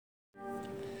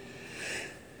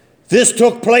This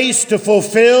took place to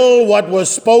fulfill what was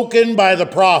spoken by the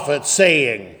prophet,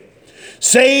 saying,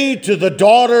 "Say to the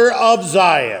daughter of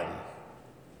Zion,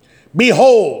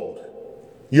 behold,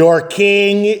 your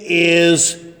king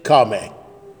is coming."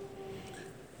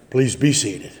 Please be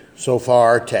seated. So far,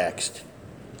 our text.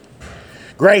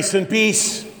 Grace and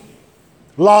peace,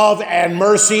 love and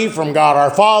mercy from God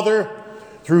our Father,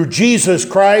 through Jesus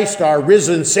Christ, our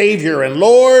risen Savior and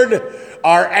Lord,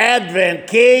 our Advent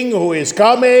King who is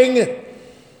coming.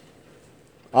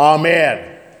 Amen.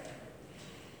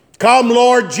 Come,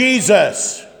 Lord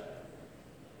Jesus.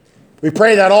 We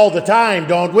pray that all the time,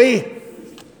 don't we?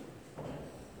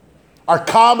 Our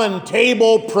common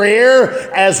table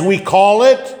prayer, as we call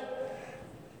it.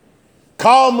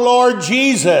 Come, Lord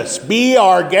Jesus, be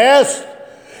our guest,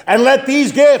 and let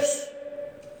these gifts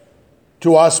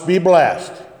to us be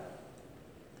blessed.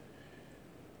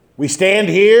 We stand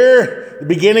here, the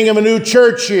beginning of a new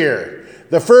church year,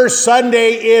 the first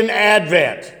Sunday in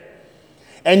Advent.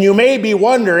 And you may be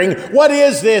wondering, what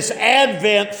is this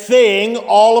Advent thing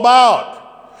all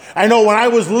about? I know when I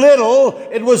was little,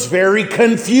 it was very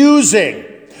confusing.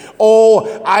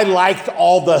 Oh, I liked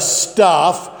all the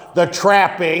stuff, the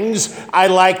trappings. I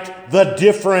liked the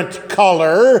different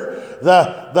color,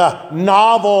 the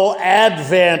novel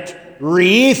Advent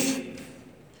wreath,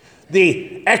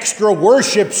 the extra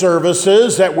worship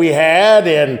services that we had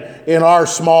in our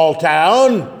small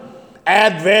town,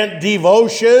 Advent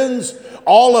devotions,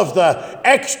 all of the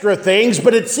extra things,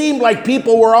 but it seemed like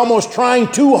people were almost trying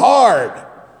too hard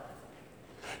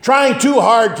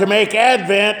to make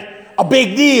Advent a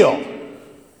big deal.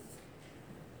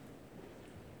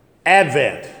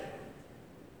 Advent,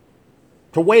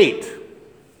 to wait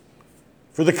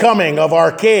for the coming of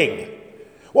our King.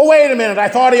 Well, wait a minute, I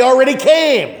thought he already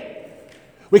came.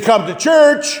 We come to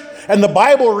church, and the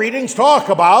Bible readings talk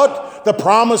about the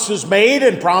promises made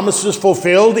and promises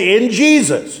fulfilled in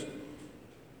Jesus.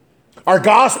 Our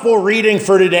gospel reading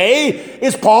for today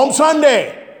is Palm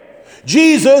Sunday.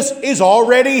 Jesus is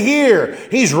already here.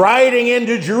 He's riding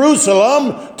into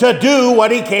Jerusalem to do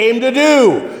what he came to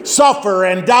do: suffer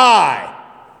and die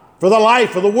for the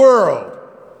life of the world.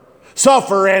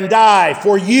 Suffer and die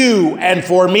for you and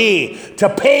for me, to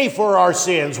pay for our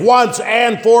sins once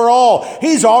and for all.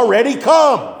 He's already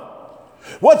come.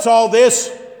 What's all this?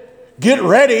 Get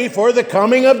ready for the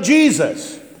coming of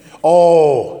Jesus.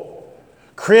 Oh,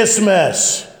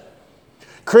 Christmas.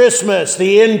 Christmas,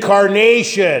 the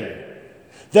incarnation,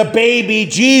 the baby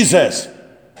Jesus.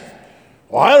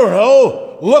 Well, I don't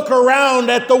know. Look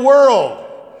around at the world.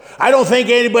 I don't think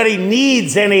anybody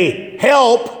needs any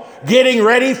help getting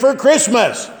ready for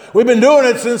Christmas. We've been doing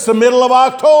it since the middle of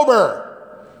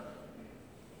October.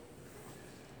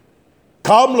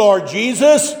 Come, Lord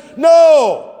Jesus.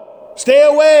 No, stay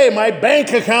away. My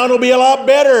bank account will be a lot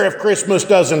better if Christmas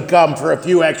doesn't come for a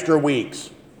few extra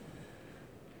weeks.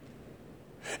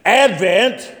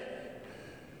 Advent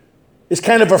is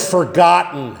kind of a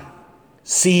forgotten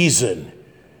season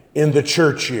in the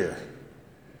church year.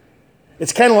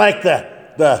 It's kind of like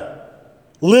the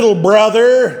little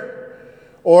brother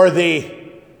or the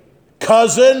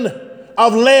cousin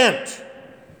of Lent.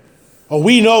 Oh,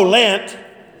 we know Lent.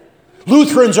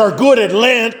 Lutherans are good at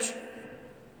Lent.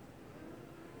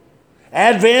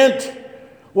 Advent,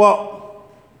 well,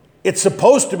 it's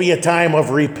supposed to be a time of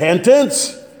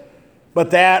repentance, but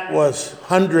that was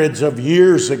hundreds of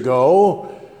years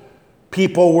ago.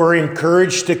 People were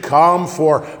encouraged to come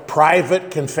for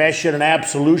private confession and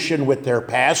absolution with their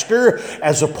pastor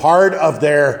as a part of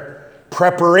their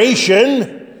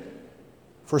preparation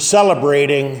for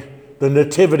celebrating the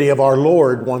nativity of our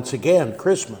Lord once again,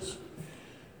 Christmas.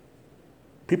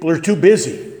 People are too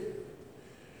busy.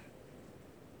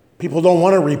 People don't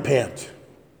want to repent.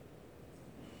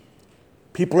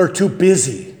 People are too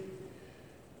busy.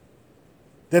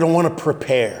 They don't want to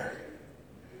prepare.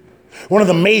 One of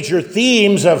the major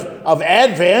themes of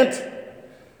Advent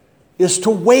is to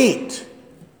wait.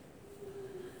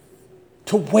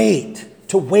 To wait.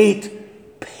 To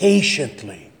wait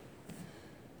patiently.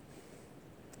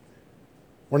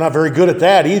 We're not very good at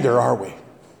that either, are we?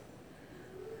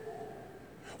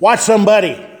 Watch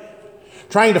somebody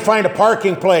trying to find a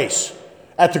parking place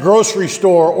at the grocery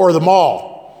store or the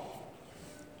mall.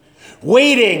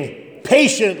 Waiting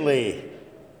patiently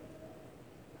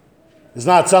is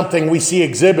not something we see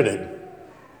exhibited.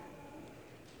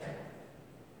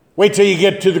 Wait till you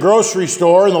get to the grocery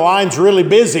store and the line's really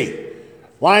busy.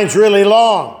 Line's really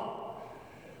long.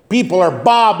 People are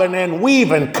bobbing and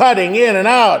weaving, cutting in and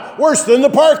out, worse than the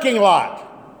parking lot.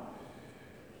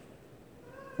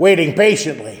 Waiting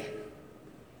patiently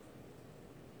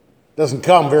doesn't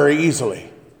come very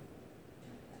easily.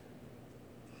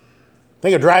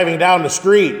 Think of driving down the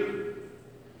street,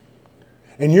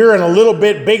 and you're in a little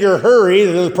bit bigger hurry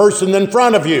than the person in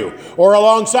front of you or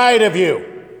alongside of you.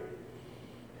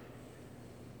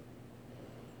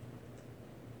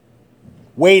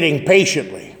 Waiting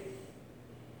patiently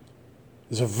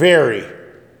is a very,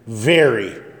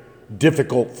 very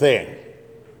difficult thing.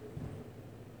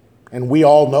 And we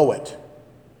all know it.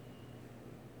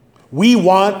 We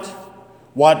want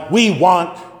what we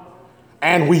want,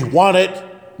 and we want it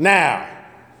now.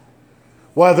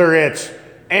 Whether it's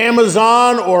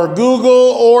Amazon or Google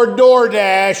or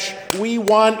DoorDash, we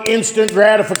want instant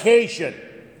gratification.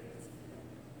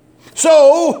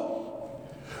 So,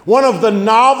 one of the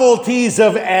novelties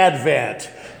of Advent,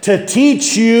 to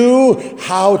teach you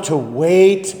how to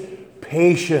wait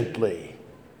patiently.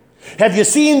 Have you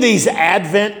seen these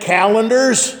Advent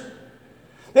calendars?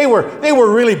 They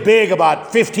were really big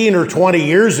about 15 or 20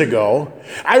 years ago.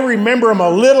 I remember them a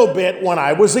little bit when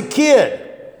I was a kid.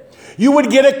 You would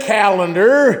get a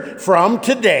calendar from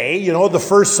today, the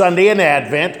first Sunday in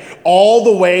Advent, all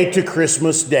the way to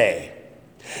Christmas Day.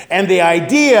 And the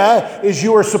idea is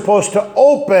you are supposed to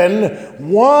open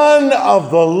one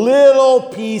of the little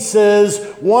pieces,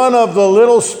 one of the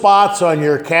little spots on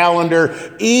your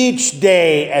calendar each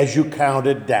day as you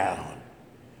counted down,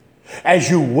 as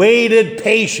you waited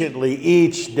patiently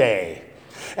each day.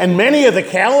 And many of the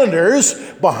calendars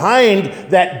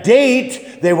behind that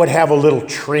date, they would have a little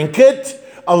trinket,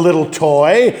 a little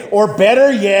toy, or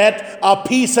better yet, a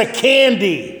piece of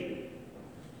candy.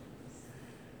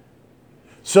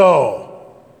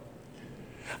 So,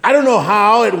 I don't know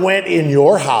how it went in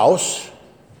your house,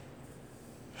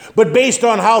 but based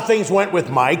on how things went with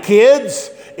my kids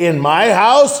in my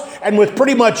house and with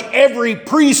pretty much every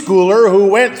preschooler who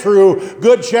went through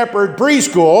Good Shepherd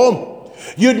Preschool,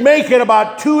 you'd make it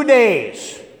about 2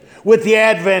 days with the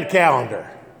Advent calendar.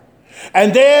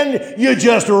 And then you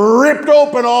just ripped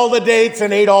open all the dates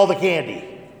and ate all the candy.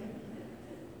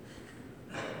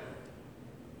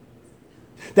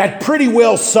 That pretty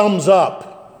well sums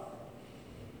up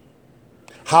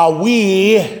how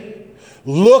we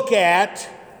look at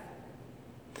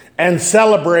and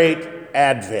celebrate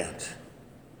Advent.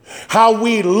 How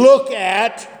we look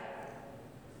at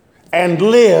and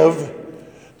live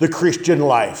the Christian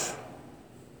life.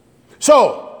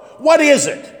 So, what is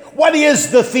it? What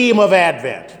is the theme of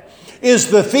Advent?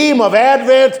 Is the theme of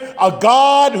Advent a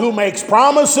God who makes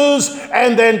promises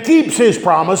and then keeps his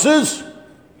promises?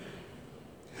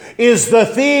 Is the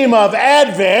theme of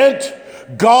Advent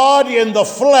God in the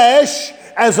flesh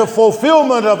as a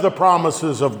fulfillment of the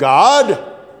promises of God?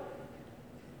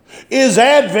 Is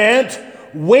Advent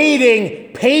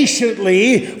waiting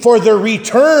patiently for the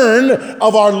return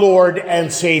of our Lord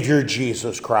and Savior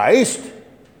Jesus Christ?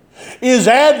 Is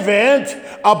Advent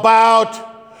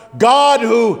about God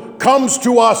who comes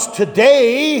to us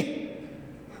today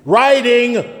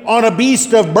riding on a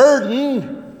beast of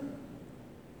burden?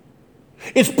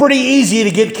 It's pretty easy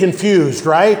to get confused,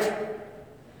 right?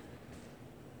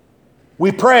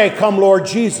 We pray, "Come, Lord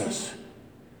Jesus."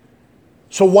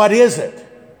 So what is it?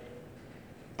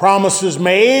 Promises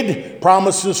made,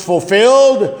 promises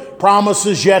fulfilled,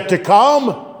 promises yet to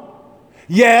come?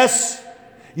 Yes,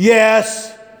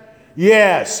 yes,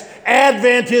 yes.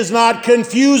 Advent is not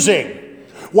confusing.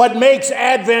 What makes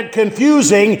Advent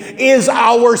confusing is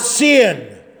our sin.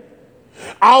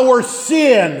 Our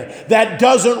sin that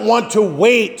doesn't want to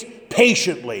wait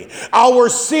patiently. Our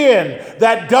sin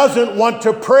that doesn't want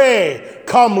to pray,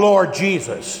 "Come, Lord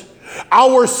Jesus."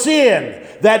 Our sin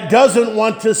that doesn't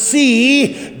want to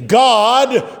see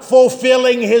God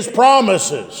fulfilling his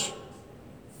promises.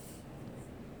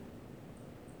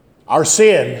 Our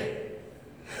sin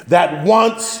that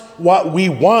wants what we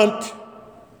want,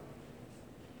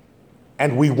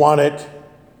 and we want it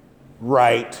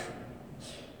right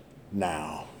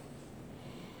now.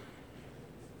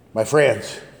 My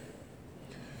friends,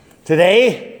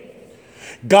 today,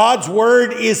 God's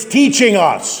Word is teaching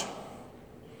us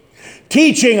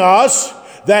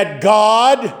that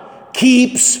God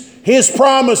keeps his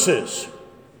promises.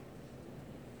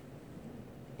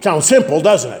 Sounds simple,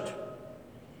 doesn't it?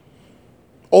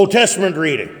 Old Testament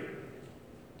reading.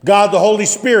 God the Holy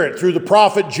Spirit, through the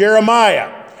prophet Jeremiah,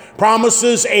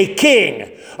 promises a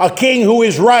king who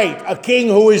is right, a king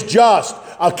who is just,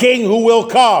 a king who will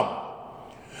come.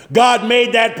 God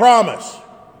made that promise.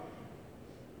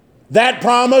 That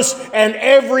promise and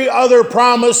every other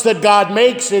promise that God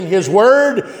makes in his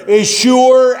word is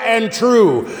sure and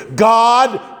true.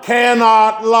 God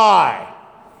cannot lie.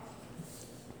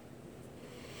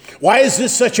 Why is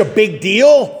this such a big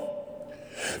deal?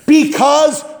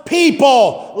 Because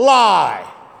people lie.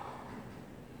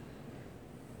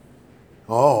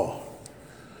 Oh,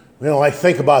 we don't like to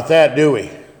think about that, do we?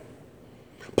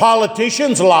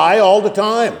 Politicians lie all the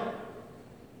time.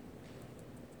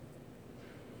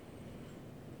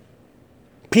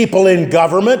 People in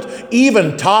government,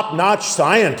 even top-notch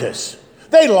scientists,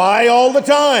 they lie all the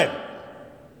time.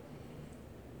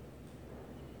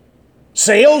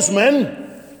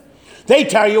 Salesmen, they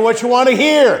tell you what you want to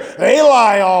hear. They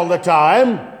lie all the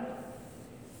time.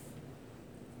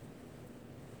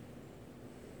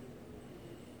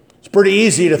 It's pretty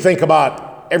easy to think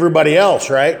about everybody else,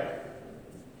 right?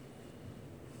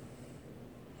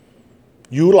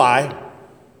 You lie.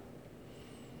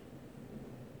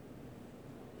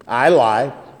 I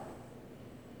lie.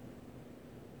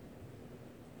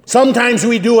 Sometimes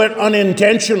we do it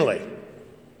unintentionally.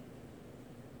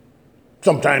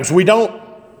 Sometimes we don't.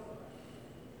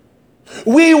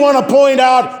 We want to point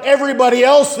out everybody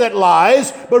else that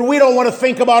lies, but we don't want to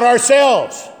think about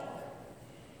ourselves.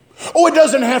 Oh, it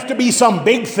doesn't have to be some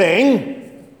big thing.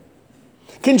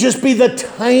 It can just be the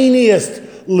tiniest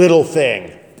little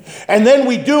thing. And then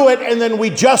we do it, and then we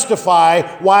justify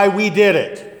why we did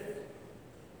it.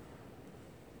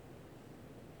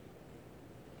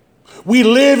 We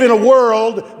live in a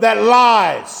world that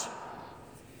lies.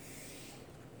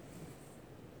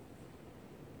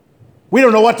 We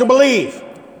don't know what to believe.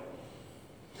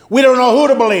 We don't know who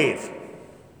to believe.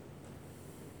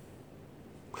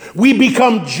 We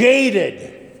become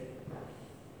jaded.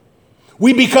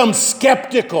 We become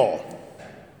skeptical.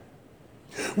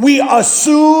 We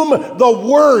assume the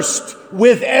worst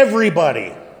with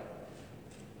everybody.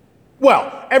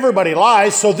 Well, everybody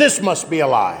lies, so this must be a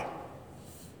lie.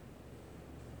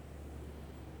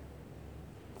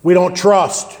 We don't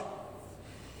trust.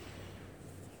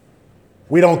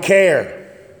 We don't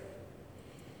care.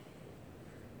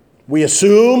 We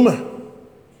assume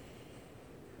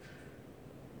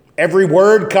every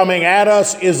word coming at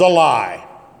us is a lie.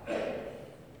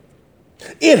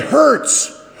 It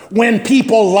hurts when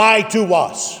people lie to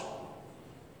us.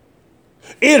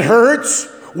 It hurts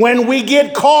when we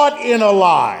get caught in a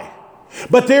lie.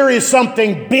 But there is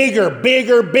something bigger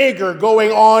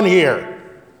going on here.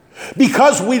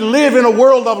 Because we live in a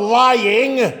world of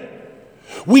lying,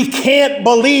 we can't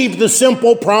believe the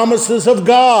simple promises of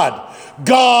God.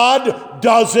 God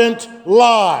doesn't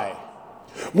lie.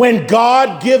 When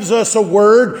God gives us a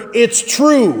word, it's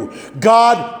true.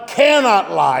 God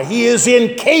cannot lie. He is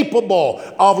incapable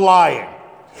of lying.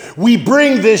 We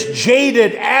bring this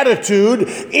jaded attitude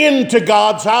into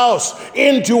God's house,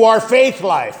 into our faith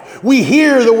life. We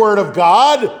hear the word of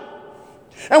God,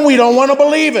 and we don't want to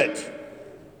believe it.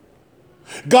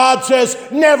 God says,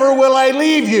 never will I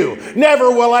leave you. Never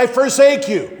will I forsake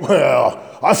you. Well,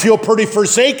 I feel pretty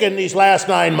forsaken these last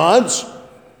 9 months.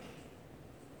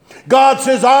 God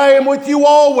says, I am with you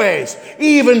always,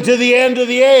 even to the end of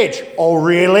the age. Oh,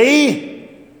 really?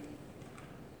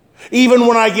 Even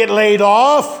when I get laid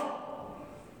off?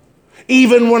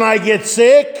 Even when I get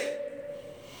sick?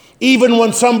 Even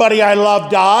when somebody I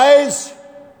love dies?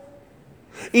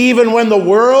 Even when the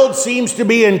world seems to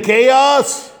be in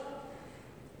chaos?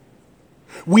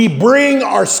 We bring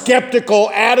our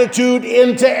skeptical attitude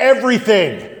into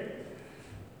everything.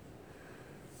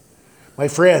 My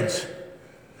friends,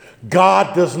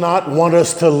 God does not want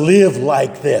us to live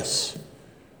like this.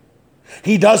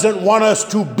 He doesn't want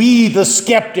us to be the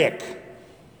skeptic.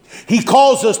 He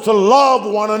calls us to love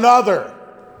one another.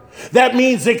 That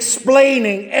means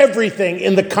explaining everything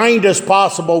in the kindest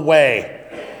possible way.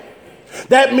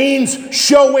 That means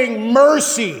showing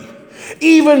mercy,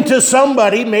 even to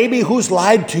somebody maybe who's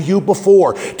lied to you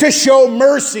before. To show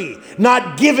mercy,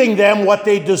 not giving them what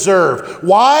they deserve.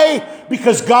 Why?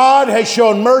 Because God has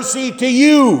shown mercy to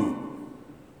you.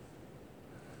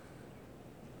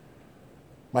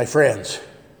 My friends,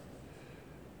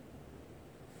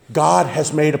 God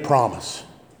has made a promise.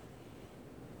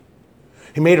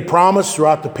 He made a promise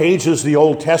throughout the pages of the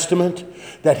Old Testament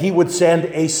that he would send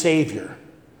a Savior,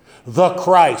 the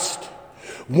Christ,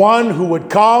 one who would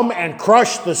come and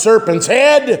crush the serpent's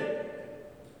head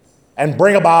and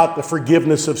bring about the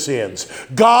forgiveness of sins.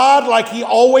 God, like he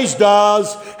always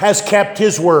does, has kept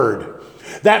his word.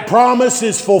 That promise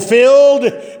is fulfilled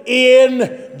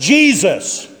in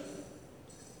Jesus.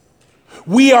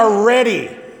 We are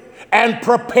ready and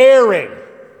preparing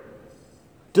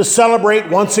to celebrate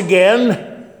once again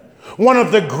one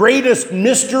of the greatest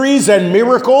mysteries and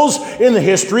miracles in the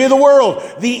history of the world,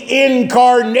 the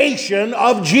incarnation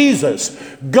of Jesus.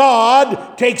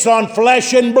 God takes on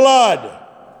flesh and blood.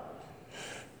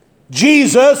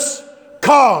 Jesus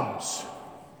comes.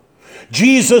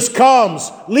 Jesus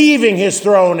comes leaving his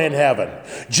throne in heaven.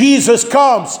 Jesus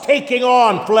comes taking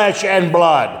on flesh and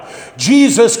blood.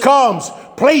 Jesus comes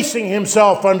placing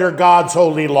himself under God's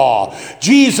holy law.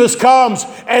 Jesus comes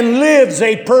and lives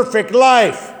a perfect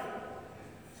life.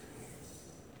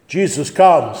 Jesus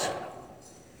comes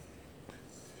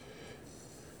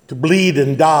to bleed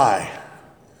and die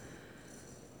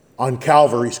on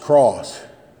Calvary's cross.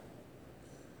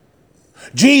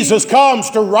 Jesus comes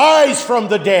to rise from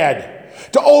the dead,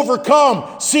 to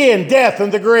overcome sin, death,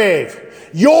 and the grave.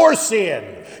 Your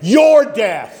sin, your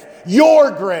death,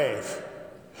 your grave.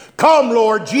 Come,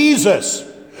 Lord Jesus.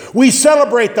 We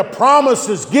celebrate the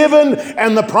promises given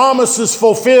and the promises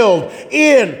fulfilled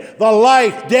in the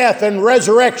life, death, and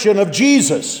resurrection of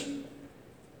Jesus.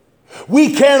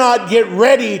 We cannot get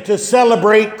ready to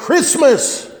celebrate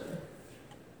Christmas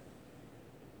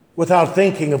without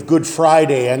thinking of Good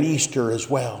Friday and Easter as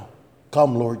well.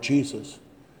 Come, Lord Jesus.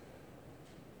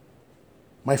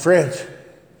 My friends,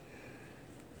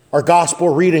 our gospel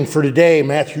reading for today,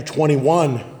 Matthew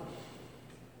 21,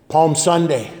 Palm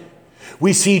Sunday.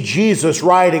 We see Jesus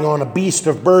riding on a beast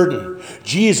of burden.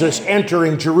 Jesus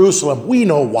entering Jerusalem. We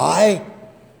know why.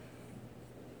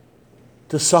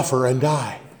 To suffer and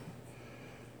die.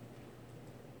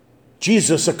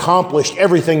 Jesus accomplished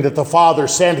everything that the Father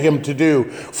sent him to do.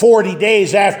 40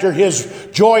 days after his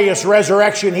joyous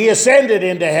resurrection, he ascended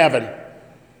into heaven.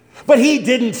 But he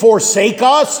didn't forsake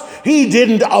us. He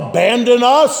didn't abandon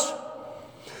us.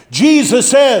 Jesus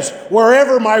says,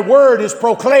 wherever my word is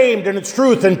proclaimed in its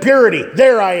truth and purity,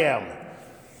 there I am.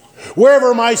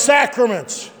 Wherever my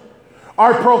sacraments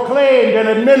are proclaimed and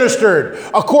administered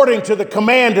according to the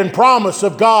command and promise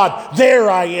of God, there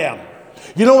I am.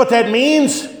 You know what that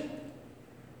means?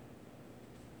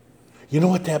 You know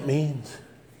what that means?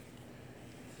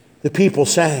 The people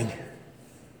sang,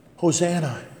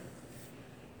 Hosanna,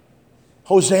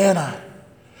 Hosanna,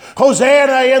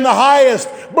 Hosanna in the highest.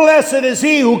 Blessed is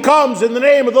he who comes in the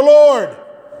name of the Lord.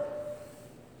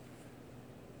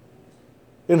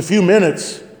 In a few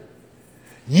minutes,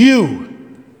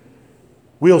 you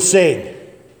will sing,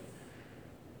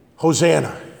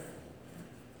 Hosanna,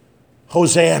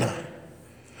 Hosanna,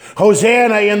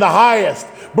 Hosanna in the highest.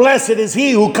 Blessed is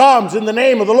he who comes in the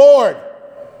name of the Lord.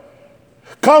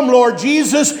 Come, Lord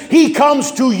Jesus. He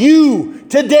comes to you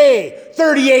today.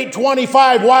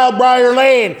 3825 Wildbriar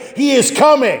Lane. He is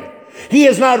coming. He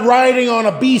is not riding on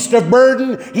a beast of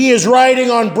burden. He is riding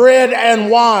on bread and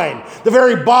wine. The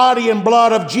very body and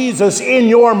blood of Jesus in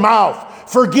your mouth.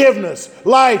 Forgiveness,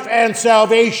 life, and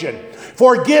salvation.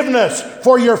 Forgiveness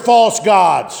for your false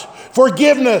gods.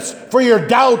 Forgiveness for your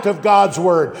doubt of God's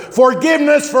word.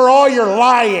 Forgiveness for all your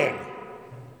lying.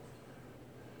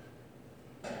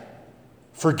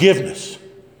 Forgiveness,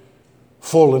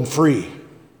 full and free.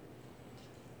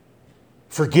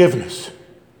 Forgiveness,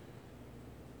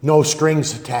 no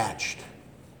strings attached.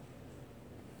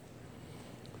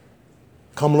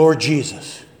 Come, Lord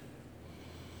Jesus.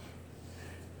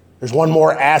 There's one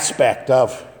more aspect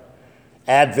of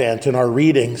Advent in our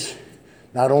readings,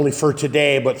 not only for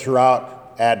today, but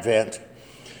throughout Advent,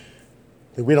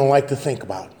 that we don't like to think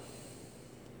about.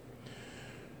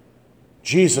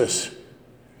 Jesus,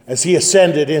 as he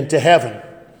ascended into heaven,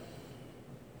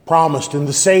 promised in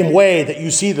the same way that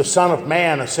you see the Son of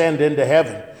Man ascend into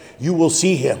heaven, you will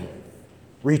see him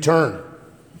return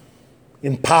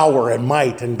in power and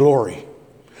might and glory.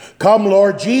 Come,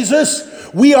 Lord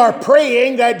Jesus. We are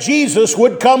praying that Jesus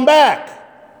would come back.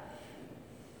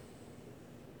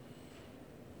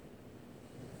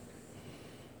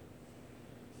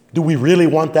 Do we really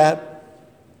want that?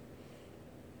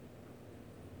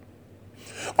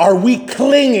 Are we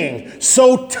clinging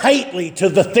so tightly to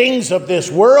the things of this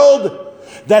world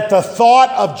that the thought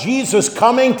of Jesus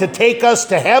coming to take us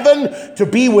to heaven, to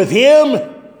be with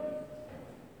him,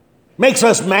 makes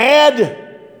us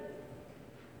mad?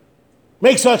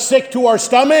 Makes us sick to our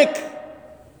stomach?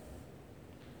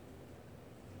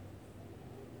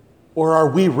 Or are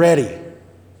we ready?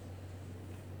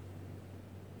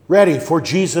 Ready for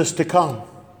Jesus to come.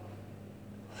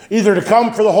 Either to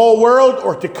come for the whole world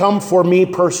or to come for me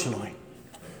personally.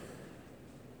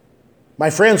 My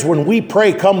friends, when we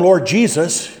pray, come Lord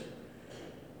Jesus,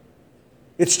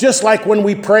 it's just like when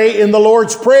we pray in the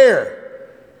Lord's Prayer.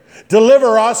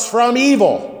 Deliver us from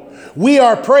evil. We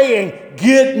are praying,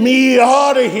 get me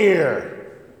out of here.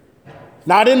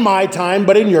 Not in my time,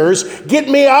 but in yours. Get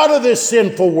me out of this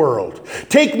sinful world.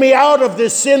 Take me out of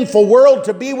this sinful world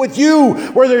to be with you,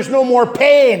 where there's no more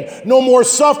pain, no more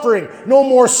suffering, no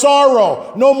more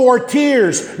sorrow, no more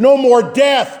tears, no more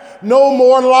death, no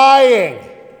more lying.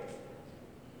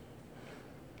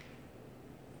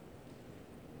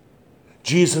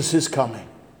 Jesus is coming.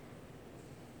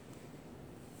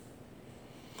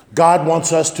 God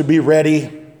wants us to be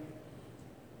ready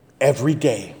every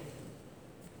day,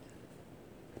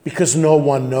 because no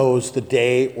one knows the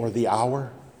day or the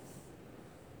hour.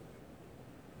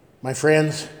 My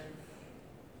friends,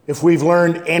 if we've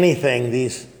learned anything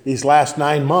these last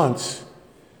 9 months,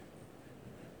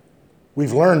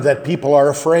 we've learned that people are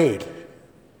afraid.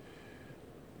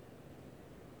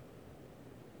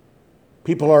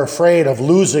 People are afraid of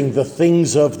losing the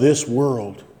things of this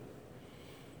world.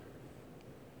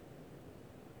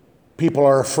 People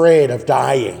are afraid of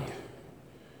dying.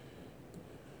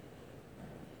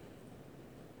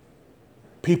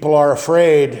 People are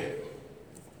afraid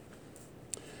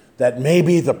that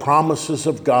maybe the promises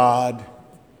of God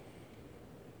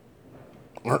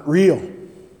aren't real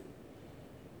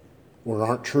or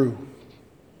aren't true.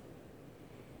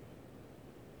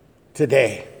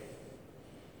 Today,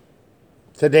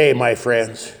 my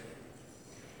friends,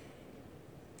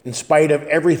 in spite of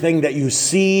everything that you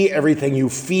see, everything you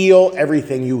feel,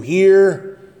 everything you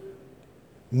hear,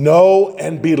 know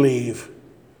and believe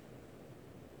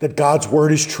that God's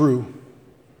word is true.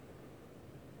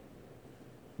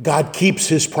 God keeps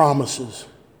his promises.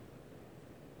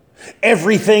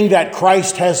 Everything that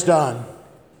Christ has done,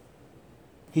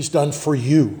 he's done for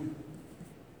you.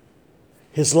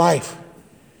 His life,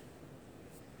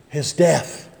 his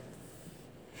death,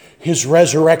 his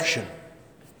resurrection,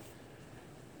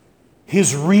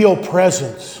 his real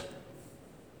presence,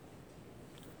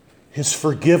 his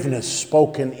forgiveness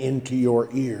spoken into your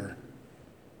ear,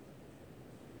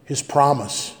 his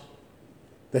promise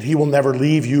that he will never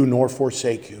leave you nor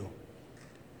forsake you.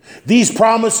 These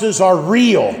promises are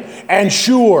real and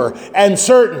sure and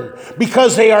certain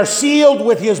because they are sealed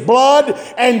with his blood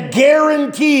and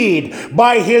guaranteed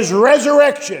by his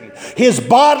resurrection, his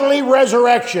bodily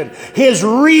resurrection, his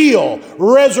real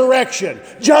resurrection,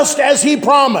 just as he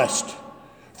promised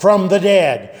from the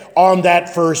dead on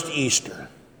that first Easter.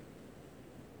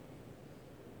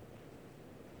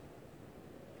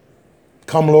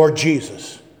 Come, Lord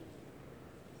Jesus.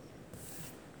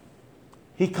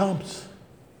 He comes.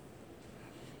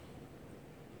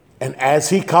 And as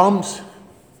he comes,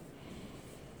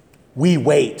 we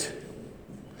wait.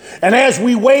 And as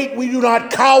we wait, we do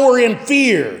not cower in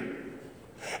fear.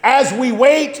 As we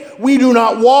wait, we do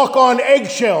not walk on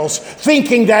eggshells,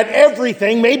 thinking that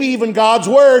everything, maybe even God's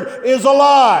word, is a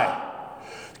lie.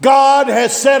 God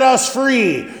has set us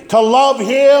free to love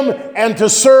him and to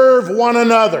serve one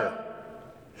another.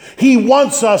 He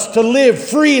wants us to live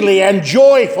freely and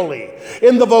joyfully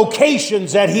in the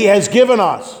vocations that he has given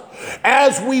us.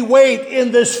 As we wait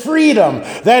in this freedom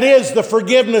that is the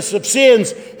forgiveness of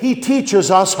sins, he teaches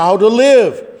us how to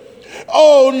live.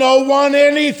 Owe no one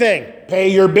anything. Pay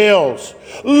your bills.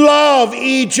 Love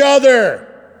each other.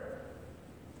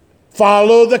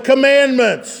 Follow the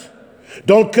commandments.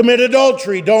 Don't commit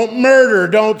adultery. Don't murder.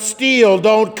 Don't steal.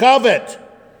 Don't covet.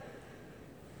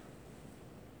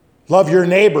 Love your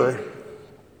neighbor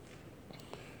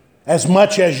as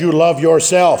much as you love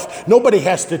yourself. Nobody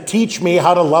has to teach me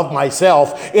how to love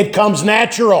myself. It comes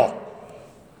natural.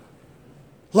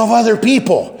 Love other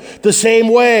people the same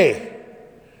way.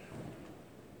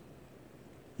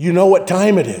 You know what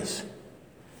time it is.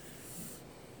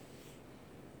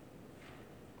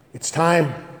 It's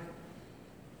time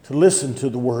to listen to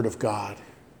the Word of God,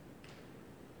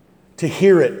 to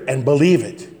hear it and believe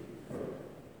it,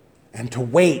 and to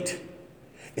wait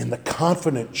in the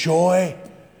confident joy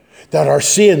that our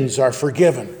sins are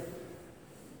forgiven.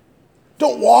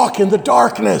 Don't walk in the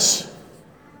darkness,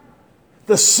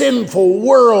 the sinful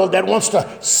world that wants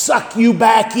to suck you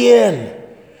back in.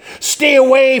 Stay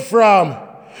away from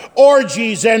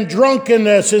orgies and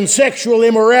drunkenness and sexual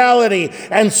immorality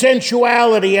and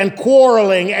sensuality and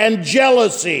quarreling and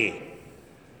jealousy.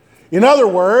 In other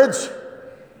words,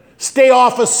 stay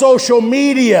off of social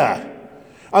media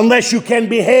unless you can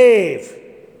behave.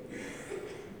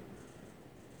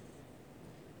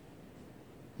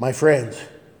 My friends,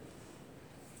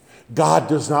 God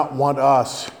does not want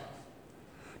us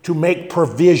to make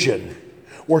provision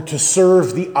or to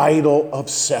serve the idol of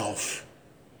self,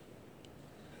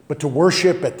 but to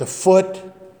worship at the foot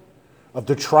of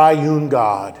the triune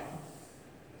God,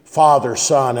 Father,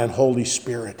 Son, and Holy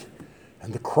Spirit,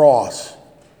 and the cross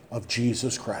of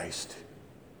Jesus Christ.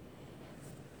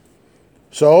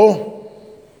 So,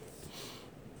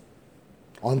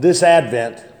 on this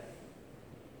Advent,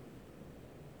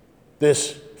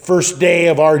 this first day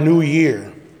of our new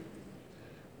year,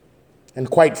 and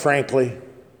quite frankly,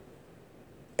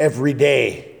 every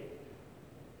day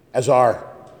as our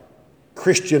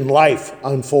Christian life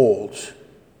unfolds,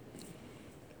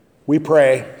 we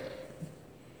pray,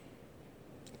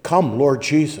 come, Lord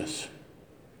Jesus.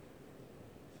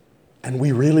 And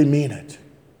we really mean it.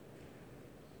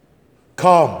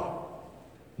 Come,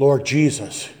 Lord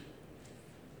Jesus,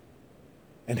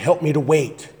 and help me to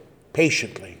wait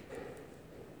patiently.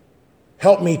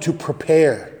 Help me to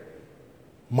prepare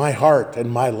my heart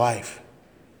and my life.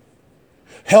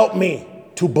 Help me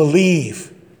to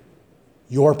believe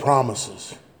your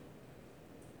promises.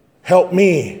 Help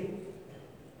me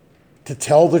to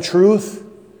tell the truth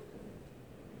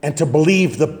and to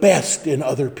believe the best in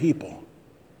other people.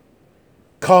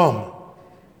 Come,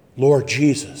 Lord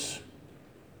Jesus.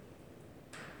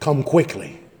 Come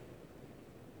quickly.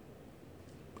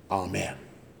 Amen.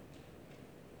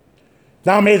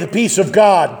 Now may the peace of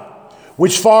God,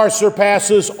 which far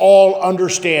surpasses all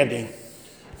understanding,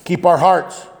 keep our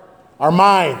hearts, our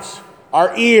minds,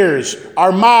 our ears,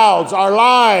 our mouths, our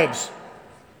lives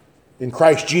in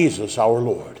Christ Jesus our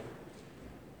Lord.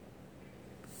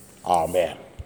 Amen.